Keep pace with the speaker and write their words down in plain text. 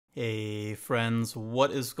Hey friends,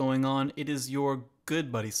 what is going on? It is your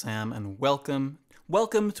good buddy Sam, and welcome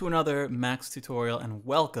to another Max tutorial, and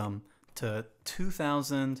welcome to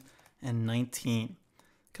 2019.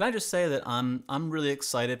 Can I just say that I'm really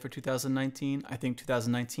excited for 2019. I think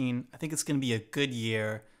it's going to be a good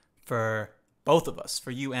year for both of us,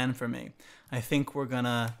 for you and for me. I think we're going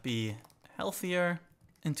to be healthier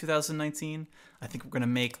in 2019. I think we're going to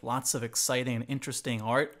make lots of exciting and interesting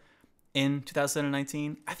art in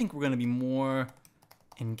 2019. I think we're going to be more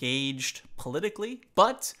engaged politically,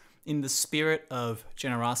 but in the spirit of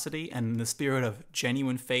generosity and in the spirit of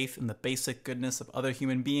genuine faith in the basic goodness of other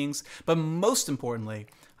human beings. But most importantly,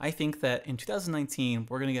 I think that in 2019,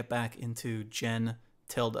 we're going to get back into Gen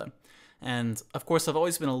Tilde. And of course, I've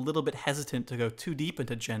always been a little bit hesitant to go too deep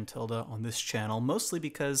into Gen Tilde on this channel, mostly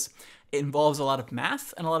because it involves a lot of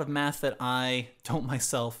math, and a lot of math that I don't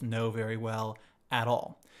myself know very well at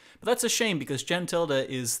all. But that's a shame, because Gen Tilde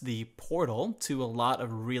is the portal to a lot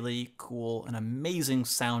of really cool and amazing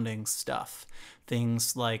sounding stuff.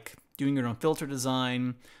 Things like doing your own filter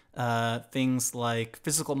design, things like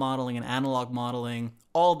physical modeling and analog modeling.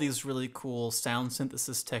 All these really cool sound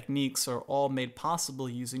synthesis techniques are all made possible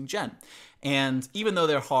using Gen. And even though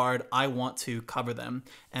they're hard, I want to cover them.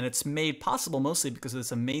 And it's made possible mostly because of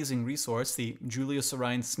this amazing resource, the Julius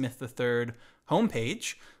Orion Smith III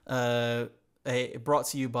homepage, brought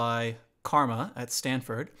to you by Karma at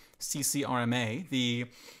Stanford, CCRMA, the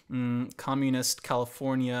Communist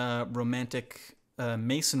California Romantic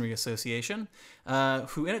Masonry Association,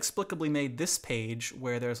 who inexplicably made this page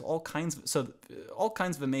where there's all kinds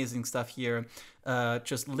of amazing stuff here,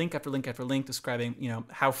 just link after link after link describing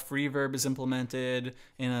how free verb is implemented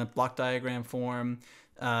in a block diagram form.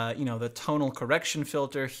 The tonal correction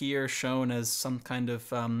filter here shown as some kind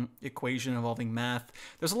of equation involving math.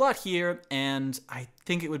 There's a lot here, and I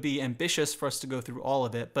think it would be ambitious for us to go through all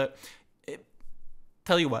of it, but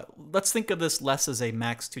tell you what, let's think of this less as a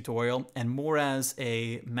Max tutorial and more as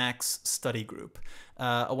a Max study group.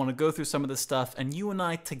 I want to go through some of this stuff, and you and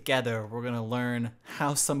I together, we're going to learn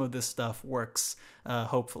how some of this stuff works,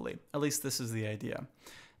 hopefully. At least this is the idea.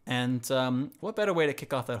 And what better way to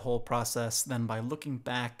kick off that whole process than by looking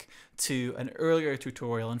back to an earlier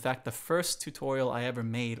tutorial. In fact, the first tutorial I ever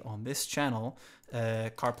made on this channel,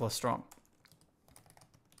 Car Plus Strong.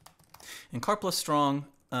 And Car Plus Strong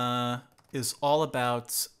is all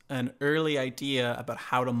about an early idea about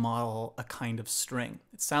how to model a kind of string.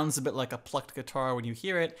 It sounds a bit like a plucked guitar when you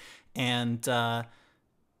hear it, and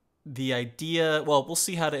the idea, well, we'll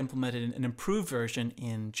see how to implement it in an improved version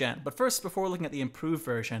in Gen. But first, before looking at the improved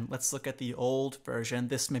version, let's look at the old version.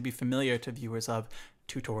 This may be familiar to viewers of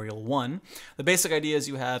Tutorial 1. The basic idea is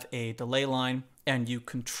you have a delay line, and you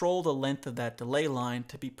control the length of that delay line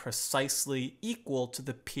to be precisely equal to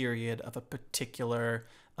the period of a particular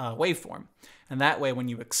waveform. And that way, when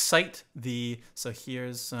you excite so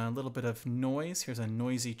here's a little bit of noise. Here's a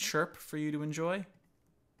noisy chirp for you to enjoy.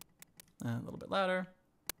 A little bit louder.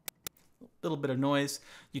 Little bit of noise.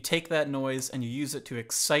 You take that noise and you use it to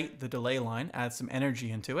excite the delay line, add some energy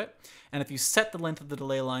into it. And if you set the length of the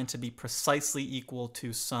delay line to be precisely equal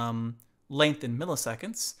to some length in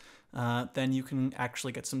milliseconds, then you can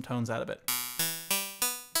actually get some tones out of it.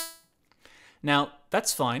 Now,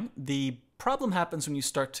 that's fine. The problem happens when you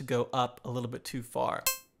start to go up a little bit too far.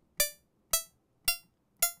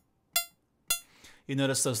 You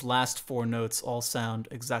notice those last four notes all sound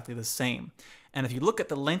exactly the same. And if you look at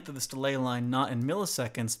the length of this delay line, not in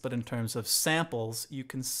milliseconds, but in terms of samples, you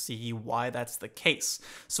can see why that's the case.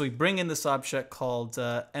 So we bring in this object called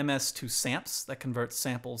ms2samps that converts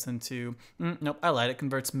samples into, nope, I lied, it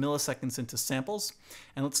converts milliseconds into samples.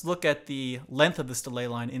 And let's look at the length of this delay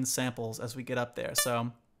line in samples as we get up there.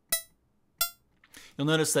 So you'll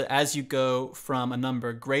notice that as you go from a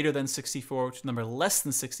number greater than 64 to a number less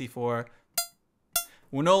than 64,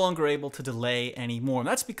 we're no longer able to delay anymore. And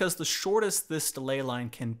that's because the shortest this delay line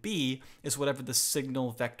can be is whatever the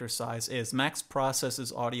signal vector size is. Max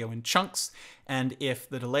processes audio in chunks, and if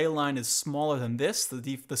the delay line is smaller than this,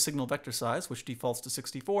 the signal vector size, which defaults to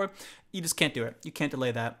 64, you just can't do it. You can't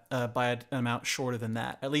delay that by an amount shorter than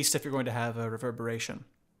that, at least if you're going to have a reverberation.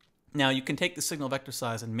 Now, you can take the signal vector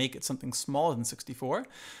size and make it something smaller than 64,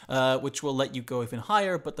 which will let you go even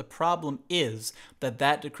higher, but the problem is that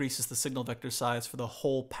that decreases the signal vector size for the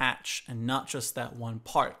whole patch and not just that one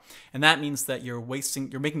part. And that means that you're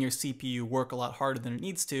making your CPU work a lot harder than it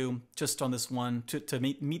needs to just on this one, to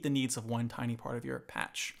meet the needs of one tiny part of your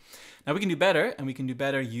patch. Now, we can do better, and we can do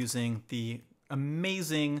better using the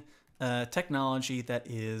amazing technology that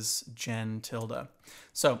is Gen Tilde.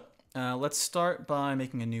 So, let's start by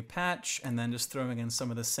making a new patch and then just throwing in some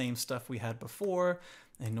of the same stuff we had before.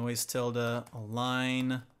 a noise tilde, a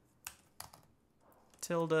line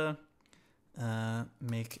tilde,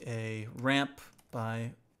 make a ramp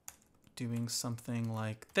by doing something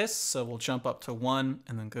like this. So we'll jump up to 1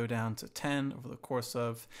 and then go down to 10 over the course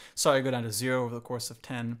of, sorry, go down to 0 over the course of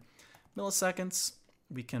 10 milliseconds.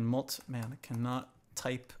 We can man, I cannot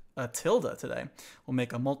type a tilde today. We'll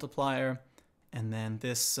make a multiplier, and then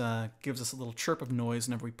this gives us a little chirp of noise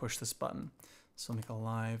whenever we push this button. So make a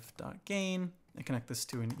live.gain and connect this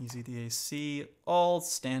to an easy DAC, all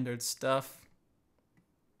standard stuff.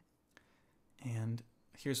 And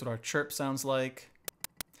here's what our chirp sounds like.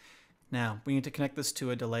 Now, we need to connect this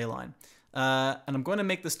to a delay line. And I'm going to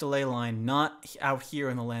make this delay line not out here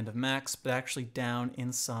in the land of Max, but actually down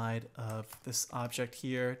inside of this object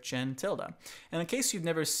here, gen tilde. And in case you've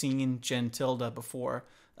never seen gen tilde before,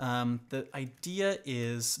 the idea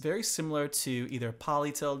is very similar to either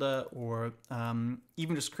poly tilde or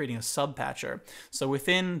even just creating a subpatcher. So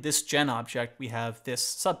within this gen object, we have this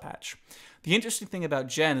subpatch. The interesting thing about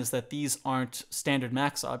gen is that these aren't standard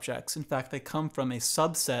Max objects. In fact, they come from a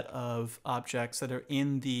subset of objects that are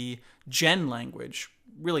in the gen language,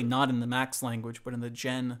 really not in the Max language, but in the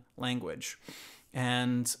gen language.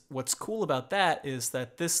 And what's cool about that is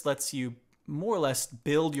that this lets you more or less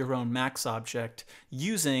build your own Max object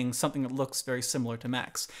using something that looks very similar to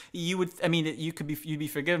Max. You'd be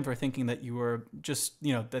forgiven for thinking that you were just,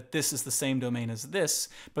 that this is the same domain as this,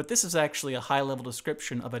 but this is actually a high-level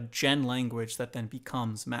description of a gen language that then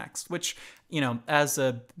becomes Max, which, as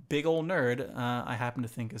a big old nerd, I happen to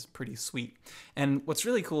think is pretty sweet. And what's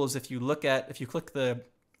really cool is if you click the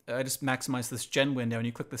I just maximize this gen window and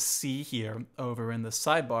you click the C here over in the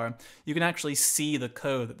sidebar, you can actually see the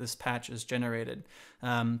code that this patch is generated.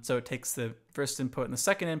 So it takes the first input and the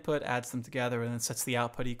second input, adds them together, and then sets the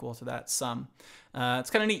output equal to that sum. It's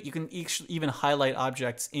kind of neat. You can even highlight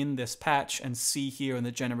objects in this patch and see here in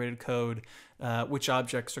the generated code which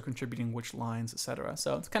objects are contributing which lines, etc.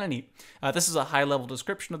 So it's kind of neat. This is a high-level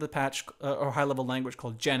description of the patch or high-level language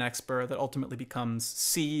called genexpr that ultimately becomes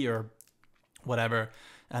C or whatever,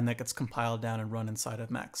 and that gets compiled down and run inside of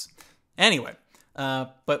Max. Anyway,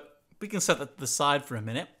 but we can set that to the side for a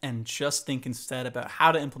minute and just think instead about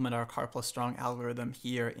how to implement our car plus strong algorithm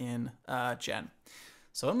here in Gen.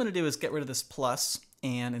 So what I'm going to do is get rid of this plus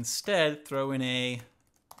and instead throw in a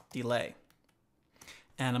delay.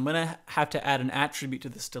 And I'm going to have to add an attribute to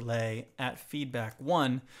this delay at feedback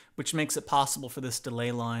 1, which makes it possible for this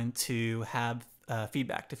delay line to have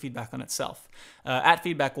feedback on itself. At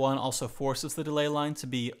feedback 1 also forces the delay line to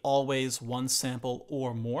be always one sample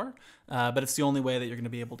or more, but it's the only way that you're going to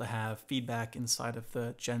be able to have feedback inside of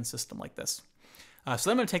the gen system like this.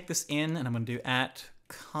 So I'm going to take this in and I'm going to do at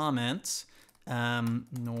comment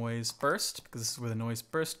noise burst, because this is where the noise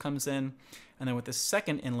burst comes in. And then with the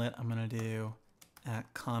second inlet, I'm going to do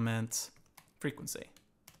at comment frequency,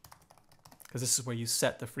 because this is where you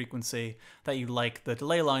set the frequency that you'd like the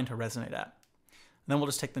delay line to resonate at. And then we'll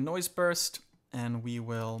just take the noise burst and we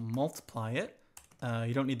will multiply it.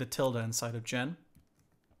 You don't need the tilde inside of gen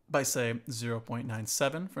by say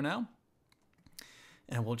 0.97 for now.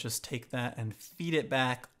 And we'll just take that and feed it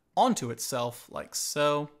back onto itself like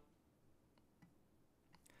so.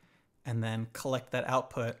 And then collect that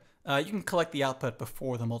output. You can collect the output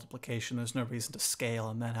before the multiplication. There's no reason to scale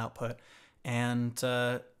and then output. And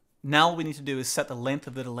now all we need to do is set the length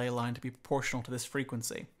of the delay line to be proportional to this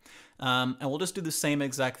frequency. And we'll just do the same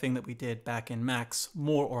exact thing that we did back in Max,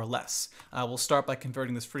 more or less. We'll start by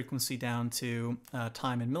converting this frequency down to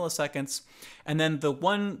time in milliseconds. And then the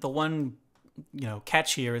one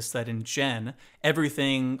catch here is that in Gen,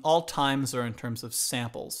 all times are in terms of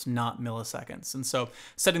samples, not milliseconds. And so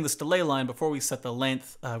setting this delay line, before we set the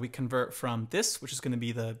length, we convert from this, which is going to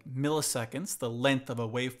be the milliseconds, the length of a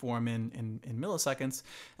waveform in milliseconds,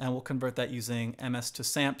 and we'll convert that using ms to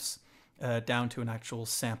samps down to an actual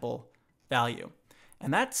sample value.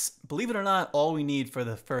 And that's, believe it or not, all we need for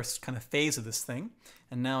the first kind of phase of this thing.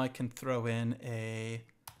 And now I can throw in a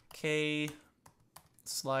K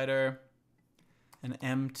slider, an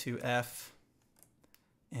M to F,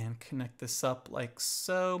 and connect this up like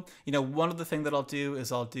so. One other thing that I'll do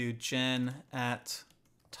is I'll do gen at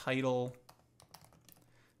title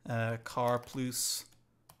car plus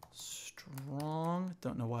strong.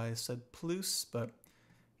 Don't know why I said plus, but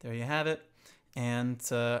there you have it. And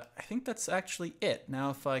I think that's actually it. Now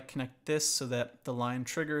if I connect this so that the line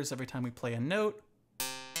triggers every time we play a note,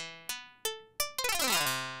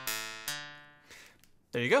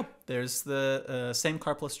 there you go. There's the same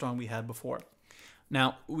car plus strong we had before.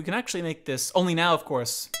 Now, we can actually make this, only now, of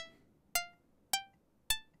course,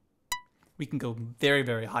 we can go very,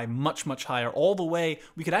 very high, much, much higher, all the way.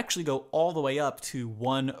 We could actually go all the way up to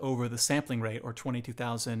 1 over the sampling rate, or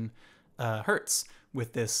 22,000 hertz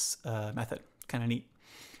with this method. Kind of neat.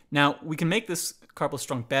 Now, we can make this carpal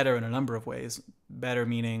strung better in a number of ways. Better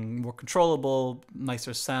meaning more controllable,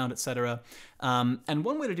 nicer sound, etc. And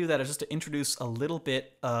one way to do that is just to introduce a little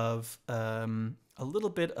bit of smoothness, a little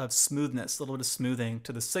bit of smoothing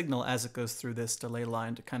to the signal as it goes through this delay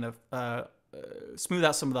line to kind of smooth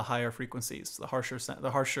out some of the higher frequencies, the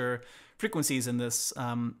harsher frequencies in this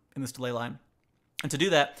delay line. And to do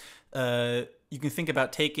that, you can think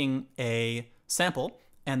about taking a sample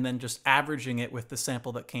and then just averaging it with the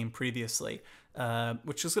sample that came previously,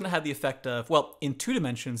 which is going to have the effect of, well, in 2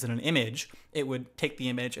 dimensions in an image, it would take the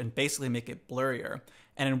image and basically make it blurrier.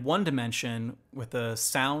 And in 1 dimension with a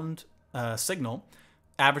sound signal,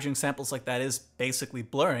 averaging samples like that is basically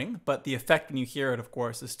blurring, but the effect when you hear it, of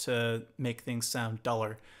course, is to make things sound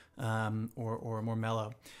duller or more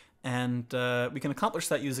mellow. And we can accomplish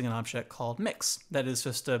that using an object called mix. That is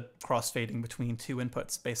just a crossfading between 2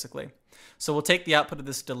 inputs, basically. So we'll take the output of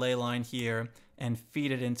this delay line here and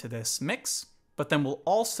feed it into this mix, but then we'll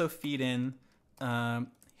also feed in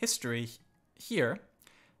history here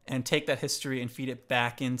and take that history and feed it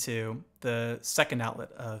back into the second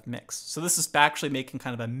outlet of mix. So this is actually making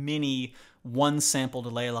kind of a mini 1 sample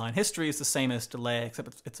delay line. History is the same as delay,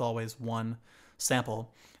 except it's always 1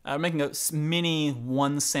 sample. We're making a mini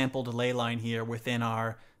 1 sample delay line here within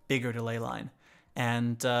our bigger delay line.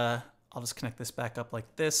 And I'll just connect this back up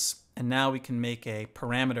like this. And now we can make a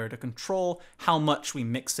parameter to control how much we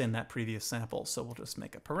mix in that previous sample. So we'll just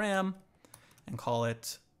make a param and call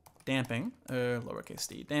it damping, lowercase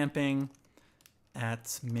d, damping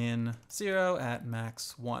at min 0 at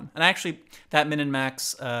max 1. And actually, that min and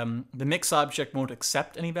max, the mix object won't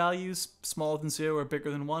accept any values smaller than 0 or bigger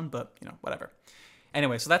than 1, but whatever.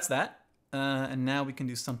 Anyway, so that's that. And now we can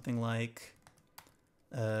do something like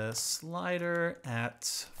slider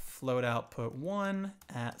at float output 1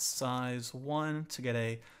 at size 1 to get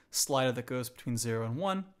a slider that goes between 0 and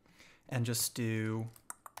 1, and just do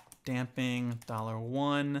damping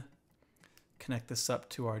 $1, connect this up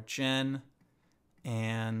to our gen,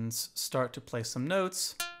 and start to play some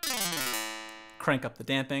notes. Crank up the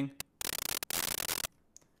damping,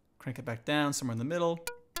 crank it back down somewhere in the middle.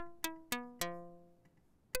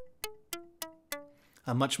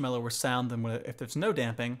 A much mellower sound than if there's no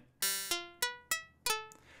damping.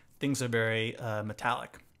 Things are very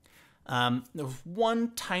metallic. There's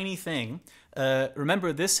one tiny thing.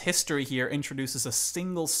 Remember, this history here introduces a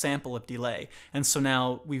single sample of delay. And so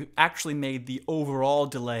now we've actually made the overall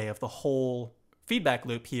delay of the whole feedback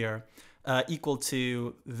loop here equal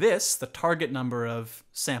to this, the target number of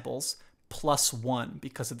samples, plus 1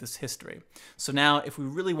 because of this history. So now if we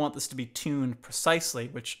really want this to be tuned precisely,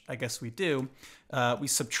 which I guess we do, we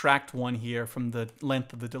subtract 1 here from the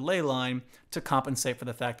length of the delay line to compensate for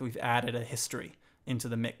the fact that we've added a history into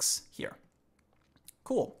the mix here.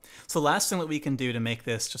 Cool. So the last thing that we can do to make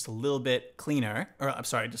this just a little bit cleaner, or I'm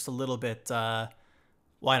sorry, just a little bit, well,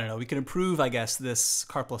 I don't know, we can improve, I guess, this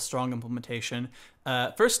carpal strong implementation.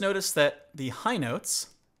 First, notice that the high notes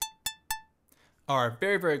are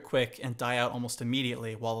very, very quick and die out almost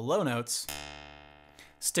immediately, while the low notes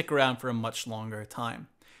stick around for a much longer time.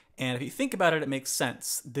 And if you think about it, it makes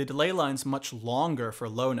sense. The delay line's much longer for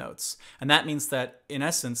low notes, and that means that, in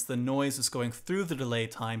essence, the noise is going through the delay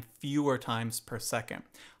time fewer times per second.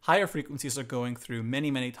 Higher frequencies are going through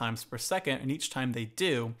many, many times per second, and each time they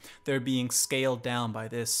do, they're being scaled down by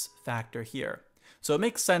this factor here. So it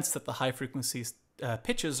makes sense that the high frequencies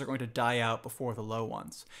pitches are going to die out before the low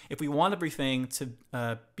ones. If we want everything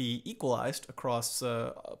to be equalized across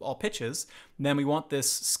all pitches, then we want this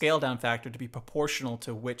scale down factor to be proportional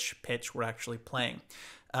to which pitch we're actually playing.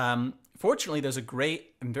 Fortunately, there's a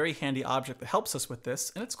great and very handy object that helps us with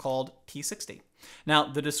this, and it's called T60. Now,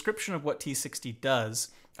 the description of what T60 does,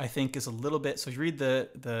 I think, is a little bit, so if you read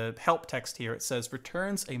the help text here, it says,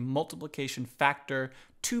 returns a multiplication factor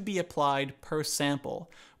to be applied per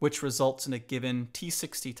sample, which results in a given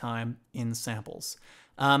T60 time in samples.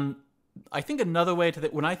 I think another way to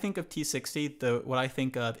when I think of T60, what I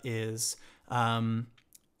think of is, you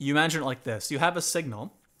imagine it like this. You have a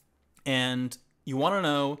signal, and you want to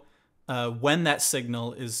know when that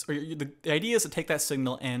signal is, or the idea is to take that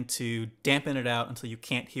signal and to dampen it out until you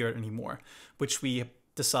can't hear it anymore, which we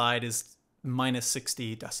decide is minus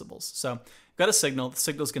 60 decibels. So you've got a signal, the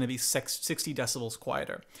signal is going to be 60 decibels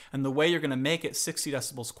quieter. And the way you're going to make it 60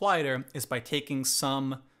 decibels quieter is by taking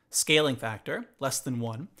some scaling factor, less than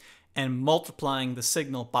 1, and multiplying the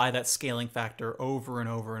signal by that scaling factor over and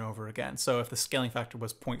over and over again. So if the scaling factor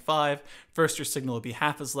was 0.5, first your signal would be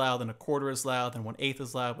half as loud, then a quarter as loud, then 1/8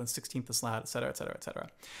 as loud, 1/16 as loud, et cetera, et cetera, et cetera.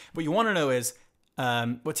 What you want to know is,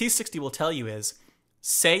 what T60 will tell you is,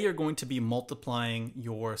 say you're going to be multiplying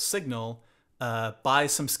your signal by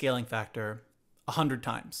some scaling factor 100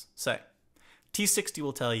 times, say. T60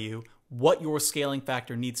 will tell you what your scaling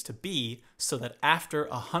factor needs to be so that after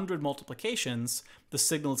 100 multiplications, the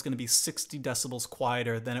signal is going to be 60 decibels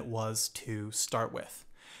quieter than it was to start with.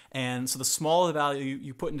 And so the smaller the value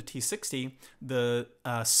you put into T60, the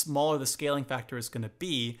smaller the scaling factor is going to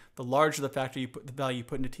be. The larger the value you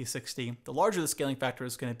put into T60, the larger the scaling factor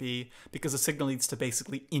is going to be, because the signal needs to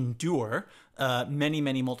basically endure many,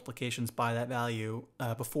 many multiplications by that value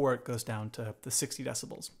before it goes down to the 60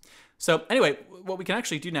 decibels. So anyway, what we can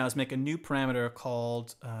actually do now is make a new parameter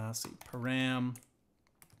called, let's see, param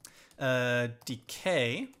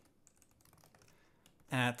decay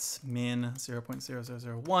at min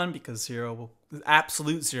 0.0001, because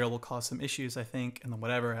absolute zero will cause some issues, I think, and then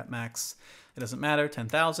whatever at max, it doesn't matter,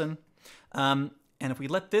 10,000. And if we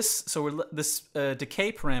let this, this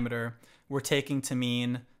decay parameter, we're taking to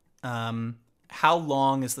mean how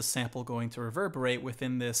long is the sample going to reverberate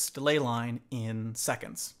within this delay line in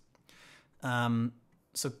seconds.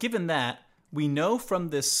 So given that, we know from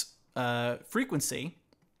this frequency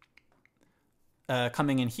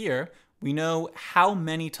coming in here, we know how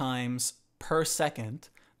many times per second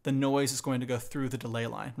the noise is going to go through the delay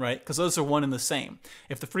line, right? Because those are one and the same.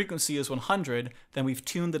 If the frequency is 100, then we've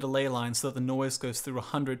tuned the delay line so that the noise goes through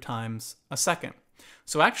 100 times a second.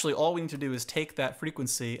 So actually all we need to do is take that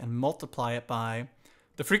frequency and multiply it by,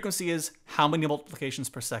 the frequency is how many multiplications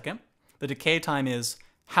per second. The decay time is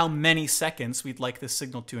how many seconds we'd like this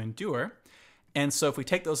signal to endure. And so if we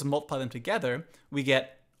take those and multiply them together, we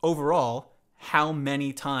get overall how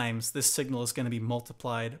many times this signal is going to be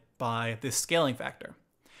multiplied by this scaling factor.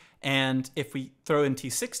 And if we throw in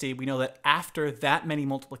T60, we know that after that many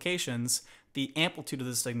multiplications, the amplitude of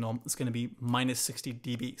the signal is going to be minus 60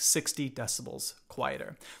 dB, 60 decibels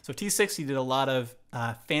quieter. So T60 did a lot of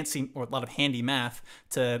fancy, or a lot of handy math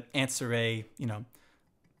to answer a,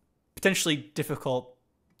 potentially difficult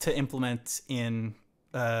to implement in,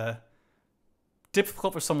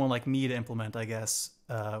 difficult for someone like me to implement, I guess,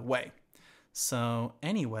 way. So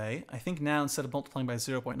anyway, I think now instead of multiplying by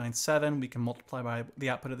 0.97, we can multiply by the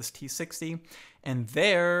output of this T60, and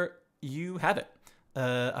there you have it,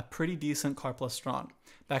 a pretty decent car plus strong.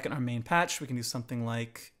 Back in our main patch, we can do something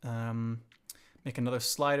like make another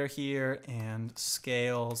slider here and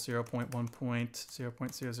scale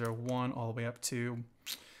 0.1.0.001 all the way up to,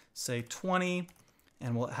 say, 20,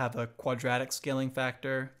 and we'll have a quadratic scaling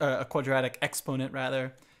factor, a quadratic exponent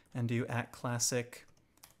rather, and do at classic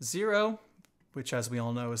 0, which, as we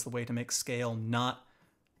all know, is the way to make scale not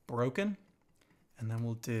broken. And then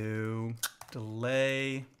we'll do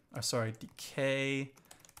decay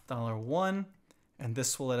 $1, and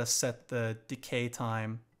this will let us set the decay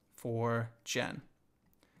time for Gen.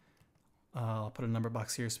 I'll put a number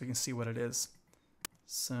box here so we can see what it is.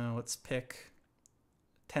 So let's pick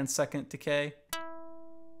 10-second decay.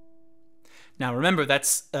 Now remember,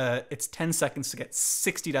 that's it's 10 seconds to get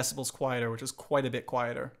 60 decibels quieter, which is quite a bit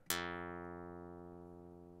quieter.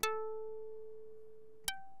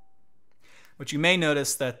 But you may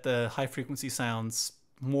notice that the high frequency sounds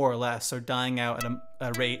more or less are dying out at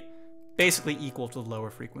a rate basically equal to the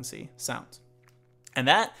lower frequency sounds. And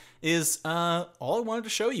that is all I wanted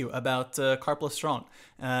to show you about Car Plus Strong.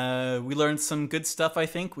 We learned some good stuff, I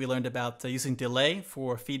think. We learned about using delay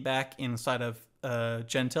for feedback inside of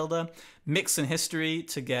Gen tilde, mix and history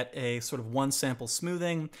to get a sort of one sample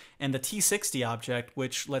smoothing, and the T60 object,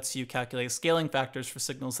 which lets you calculate scaling factors for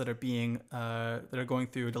signals that are being that are going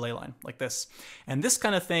through a delay line like this. And this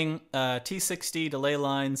kind of thing, T60 delay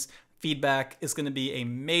lines, feedback, is going to be a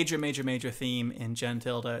major, major, major theme in Gen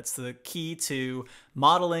tilde. It's the key to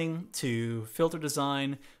modeling, to filter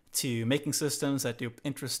design, to making systems that do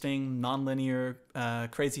interesting, nonlinear,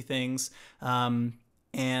 crazy things. Yeah,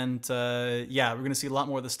 we're going to see a lot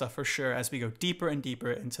more of this stuff for sure as we go deeper and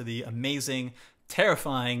deeper into the amazing,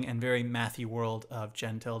 terrifying, and very mathy world of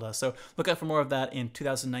Gen tilde. So look out for more of that in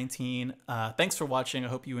 2019. Thanks for watching. I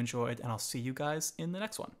hope you enjoyed, and I'll see you guys in the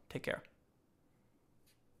next one. Take care.